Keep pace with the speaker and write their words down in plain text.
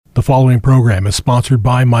The following program is sponsored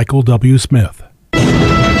by Michael W. Smith. The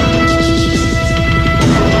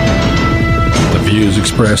views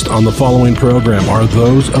expressed on the following program are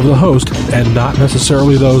those of the host and not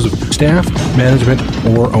necessarily those of staff, management,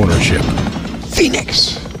 or ownership.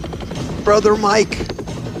 Phoenix, Brother Mike,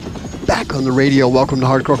 back on the radio. Welcome to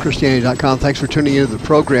HardcoreChristianity.com. Thanks for tuning into the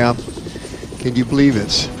program. Can you believe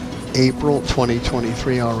it's April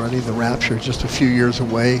 2023 already? The rapture is just a few years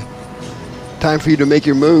away. Time for you to make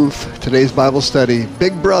your move. Today's Bible study,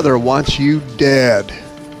 Big Brother Wants You Dead.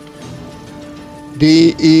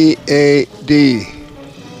 D-E-A-D.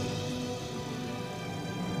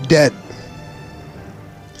 Dead.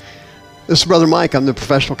 This is Brother Mike. I'm the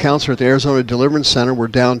professional counselor at the Arizona Deliverance Center. We're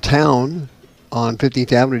downtown on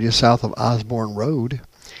 15th Avenue, just south of Osborne Road.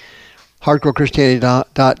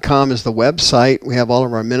 HardcoreChristianity.com is the website. We have all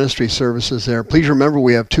of our ministry services there. Please remember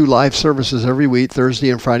we have 2 live services every week,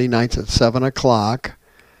 Thursday and Friday nights at 7 o'clock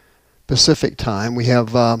Pacific time. We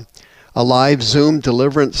have a live Zoom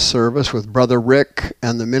deliverance service with Brother Rick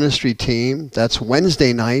and the ministry team. That's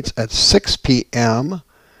Wednesday nights at 6 p.m.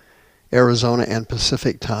 Arizona and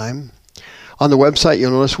Pacific time. On the website,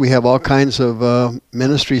 you'll notice we have all kinds of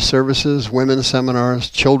ministry services, women's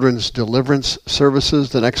seminars, children's deliverance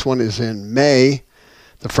services. The next one is in May,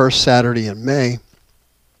 the first Saturday in May.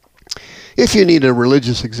 If you need a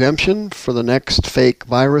religious exemption for the next fake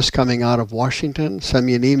virus coming out of Washington, send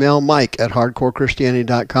me an email,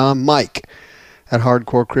 mike@hardcorechristianity.com,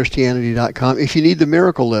 mike@hardcorechristianity.com. If you need the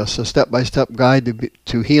miracle list, a step-by-step guide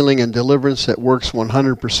to healing and deliverance that works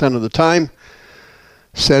 100% of the time,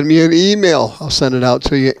 send me an email. I'll send it out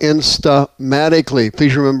to you instamatically.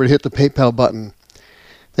 Please remember to hit the PayPal button.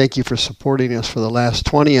 Thank you for supporting us for the last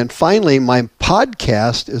 20. And finally, my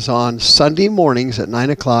podcast is on Sunday mornings at 9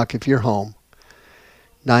 o'clock if you're home.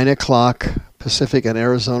 9 o'clock Pacific and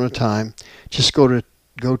Arizona time. Just go to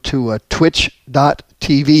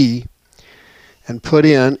twitch.tv and put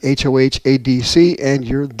in HOHADC and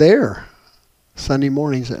you're there. Sunday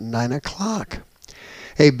mornings at 9 o'clock.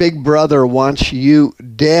 A Big Brother Wants You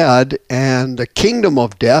Dead, and the kingdom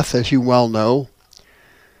of death, as you well know,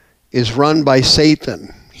 is run by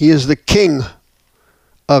Satan. He is the king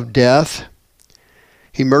of death.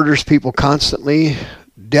 He murders people constantly.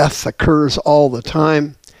 Death occurs all the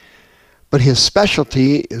time. But his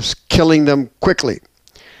specialty is killing them quickly.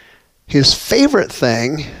 His favorite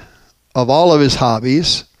thing of all of his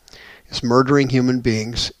hobbies is murdering human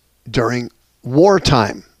beings during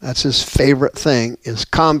wartime. That's his favorite thing, is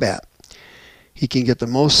combat. He can get the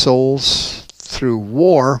most souls through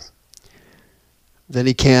war than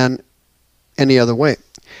he can any other way.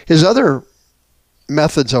 His other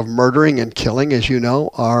methods of murdering and killing, as you know,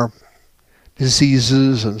 are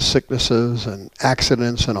diseases and sicknesses and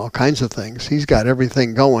accidents and all kinds of things. He's got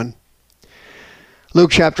everything going. Luke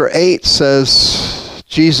chapter 8 says,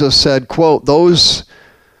 Jesus said, quote, the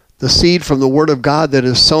seed from the word of God that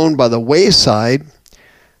is sown by the wayside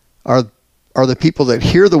are the people that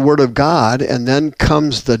hear the word of God, and then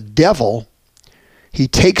comes the devil. He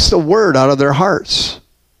takes the word out of their hearts,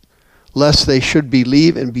 lest they should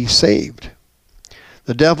believe and be saved.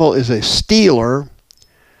 The devil is a stealer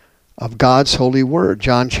of God's holy word.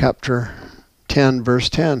 John chapter 10, verse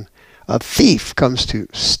 10. A thief comes to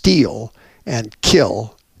steal and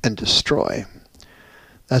kill and destroy.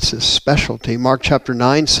 That's his specialty. Mark chapter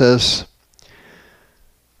 9 says,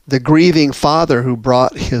 the grieving father who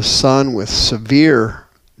brought his son with severe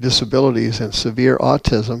disabilities and severe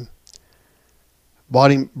autism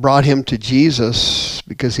brought him to Jesus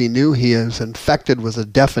because he knew he is infected with a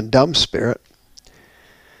deaf and dumb spirit.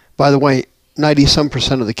 By the way,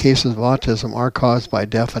 90-some% of the cases of autism are caused by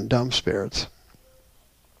deaf and dumb spirits.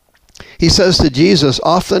 He says to Jesus,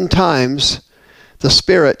 oftentimes the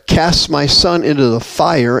spirit casts my son into the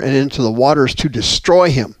fire and into the waters to destroy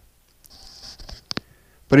him.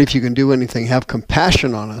 But if you can do anything, have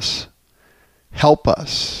compassion on us. Help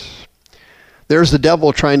us. There's the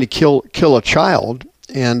devil trying to kill a child,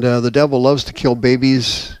 and the devil loves to kill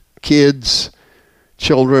babies, kids,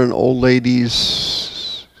 children, old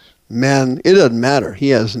ladies, men. It doesn't matter.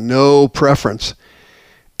 He has no preference.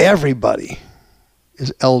 Everybody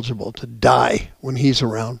is eligible to die when he's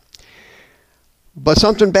around. But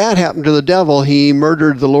something bad happened to the devil. He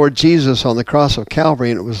murdered the Lord Jesus on the cross of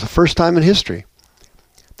Calvary, and it was the first time in history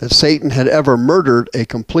that Satan had ever murdered a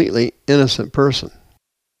completely innocent person.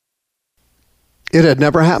 It had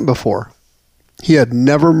never happened before. He had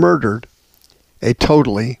never murdered a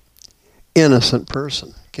totally innocent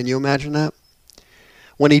person. Can you imagine that?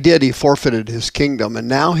 When he did, he forfeited his kingdom, and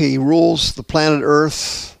now he rules the planet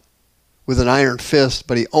Earth with an iron fist,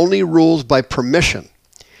 but he only rules by permission.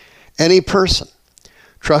 Any person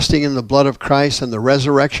trusting in the blood of Christ and the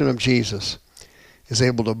resurrection of Jesus, is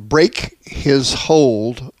able to break his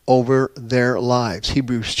hold over their lives.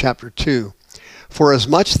 Hebrews chapter 2. For as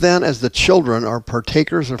much then as the children are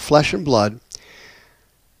partakers of flesh and blood,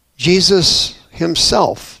 Jesus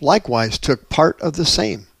himself likewise took part of the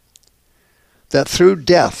same, that through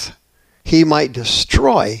death he might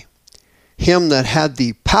destroy him that had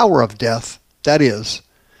the power of death, that is,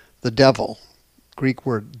 the devil. Greek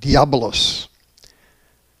word diabolos,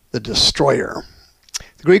 the destroyer.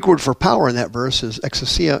 The Greek word for power in that verse is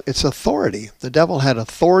exousia. It's authority. The devil had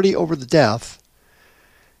authority over the death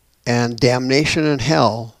and damnation in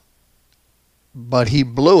hell, but he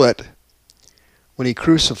blew it when he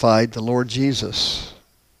crucified the Lord Jesus.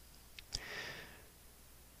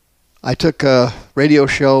 I took a radio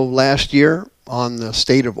show last year on the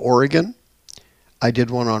state of Oregon. I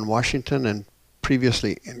did one on Washington and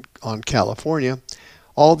previously on California.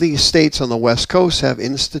 All these states on the West Coast have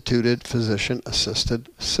instituted physician-assisted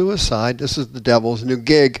suicide. This is the devil's new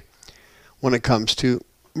gig when it comes to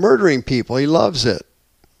murdering people. He loves it.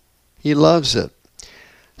 He loves it.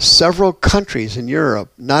 Several countries in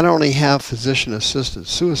Europe not only have physician-assisted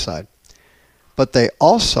suicide, but they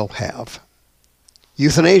also have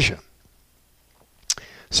euthanasia.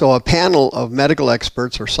 So a panel of medical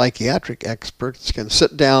experts or psychiatric experts can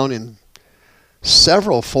sit down in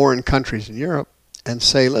several foreign countries in Europe and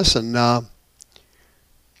say, listen,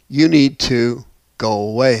 you need to go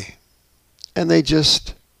away. And they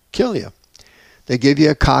just kill you. They give you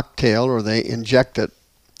a cocktail or they inject it,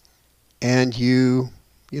 and you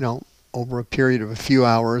know, over a period of a few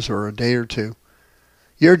hours or a day or two,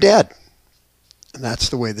 you're dead. And that's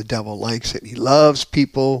the way the devil likes it. He loves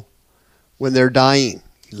people when they're dying.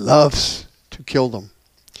 He loves to kill them.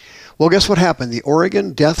 Well, guess what happened? The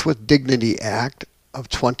Oregon Death with Dignity Act of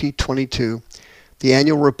 2022, the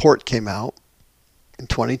annual report came out in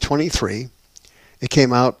 2023. It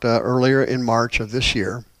came out earlier in March of this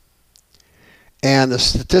year. And the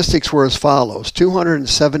statistics were as follows.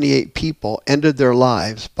 278 people ended their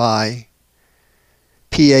lives by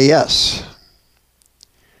PAS.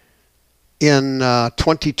 In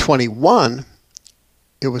 2021,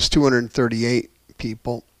 it was 238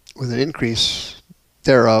 people with an increase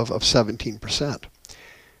thereof of 17%.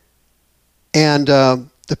 And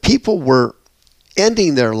the people were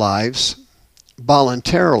ending their lives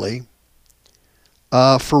voluntarily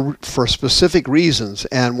for specific reasons.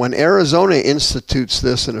 And when Arizona institutes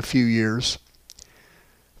this in a few years,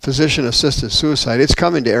 physician-assisted suicide, it's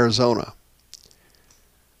coming to Arizona.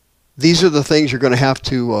 These are the things you're going to have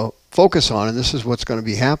to focus on, and this is what's going to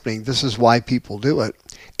be happening. This is why people do it.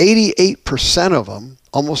 88% of them,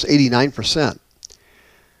 almost 89%,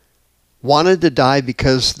 wanted to die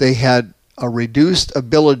because they had a reduced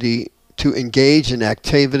ability to engage in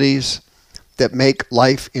activities that make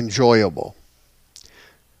life enjoyable.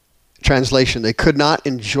 Translation, they could not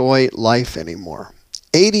enjoy life anymore.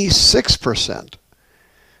 86%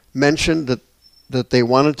 mentioned that they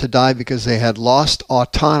wanted to die because they had lost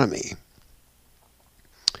autonomy.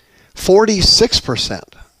 46%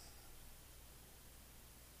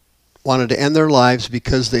 wanted to end their lives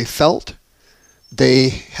because they felt they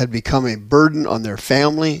had become a burden on their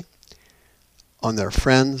family, on their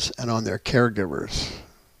friends, and on their caregivers.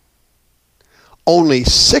 Only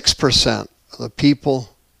 6% of the people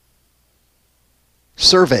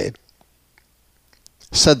surveyed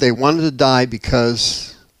said they wanted to die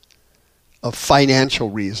because of financial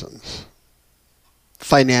reasons.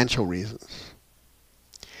 Financial reasons.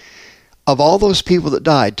 Of all those people that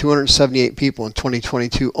died, 278 people in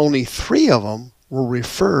 2022, only 3 of them were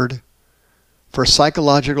referred for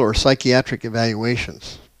psychological or psychiatric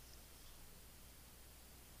evaluations.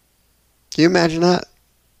 Can you imagine that?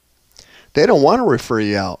 They don't want to refer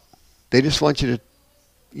you out. They just want you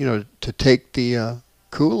to take the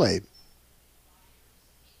Kool-Aid.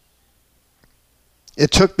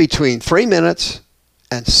 It took between 3 minutes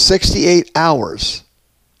and 68 hours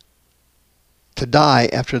to die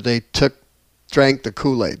after they drank the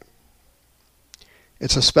Kool-Aid.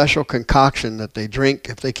 It's a special concoction that they drink.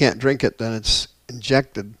 If they can't drink it, then it's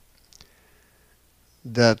injected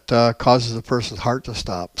that causes the person's heart to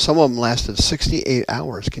stop. Some of them lasted 68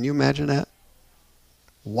 hours. Can you imagine that?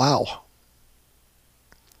 Wow.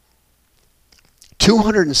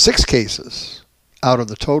 206 cases out of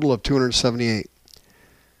the total of 278.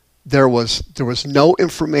 There was no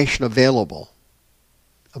information available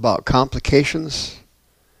about complications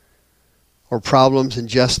or problems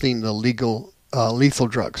ingesting the lethal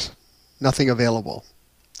drugs. Nothing available.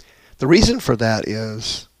 The reason for that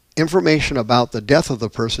is information about the death of the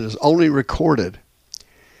person is only recorded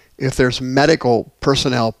if there's medical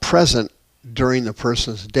personnel present during the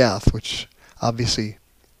person's death, which obviously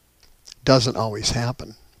doesn't always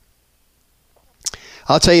happen.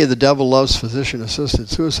 I'll tell you, the devil loves physician-assisted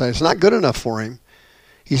suicide. It's not good enough for him.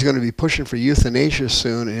 He's going to be pushing for euthanasia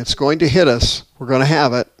soon, and it's going to hit us. We're going to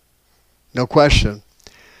have it, no question.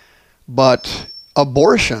 But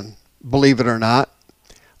abortion, believe it or not,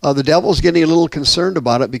 the devil's getting a little concerned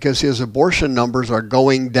about it because his abortion numbers are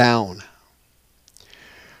going down.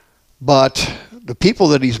 But the people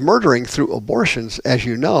that he's murdering through abortions, as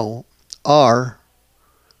you know, are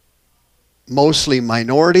mostly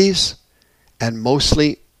minorities and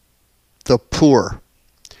mostly the poor.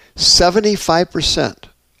 75%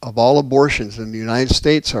 of all abortions in the United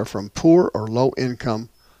States are from poor or low-income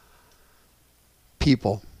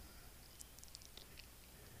people.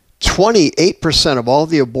 28% of all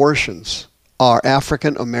the abortions are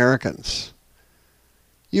African Americans.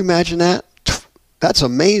 You imagine that? That's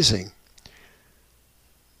amazing.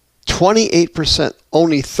 28%,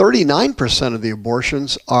 only 39% of the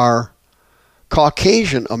abortions are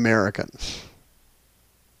Caucasian Americans,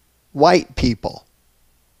 white people.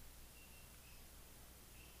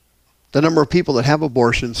 The number of people that have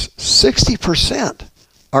abortions, 60%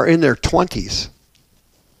 are in their 20s.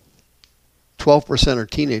 12% are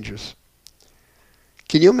teenagers.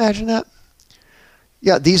 Can you imagine that?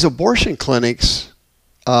 Yeah, these abortion clinics,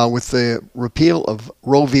 with the repeal of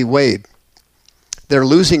Roe v. Wade, they're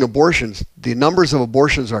losing abortions. The numbers of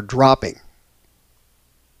abortions are dropping.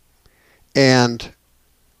 And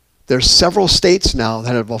there's several states now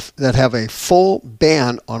that have a full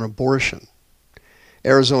ban on abortion.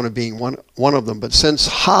 Arizona being one of them. But since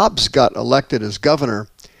Hobbs got elected as governor,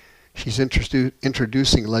 she's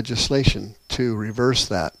introducing legislation to reverse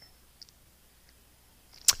that.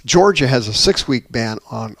 Georgia has a 6-week ban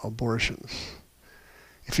on abortions.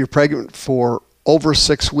 If you're pregnant for over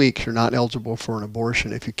 6 weeks, you're not eligible for an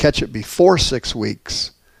abortion. If you catch it before 6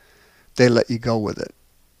 weeks, they let you go with it.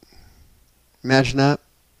 Imagine that.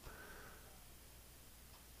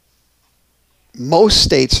 Most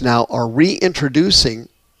states now are reintroducing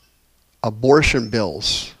abortion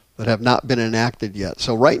bills that have not been enacted yet.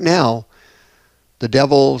 So right now, the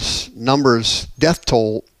devil's numbers, death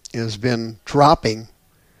toll, has been dropping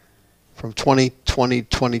from 2020,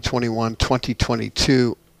 2021,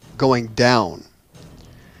 2022, going down.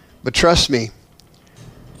 But trust me,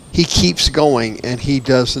 he keeps going and he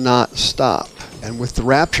does not stop. And with the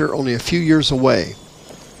rapture only a few years away,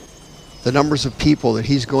 the numbers of people that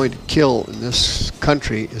he's going to kill in this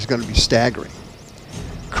country is going to be staggering.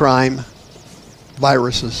 Crime,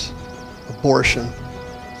 viruses, abortion,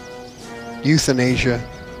 euthanasia.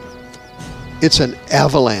 It's an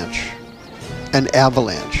avalanche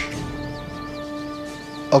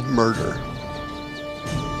of murder.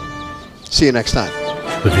 See you next time.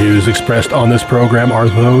 The views expressed on this program are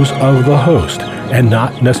those of the host and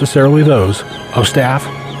not necessarily those of staff,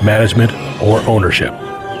 management, or ownership.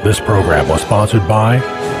 This program was sponsored by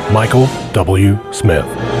Michael W. Smith.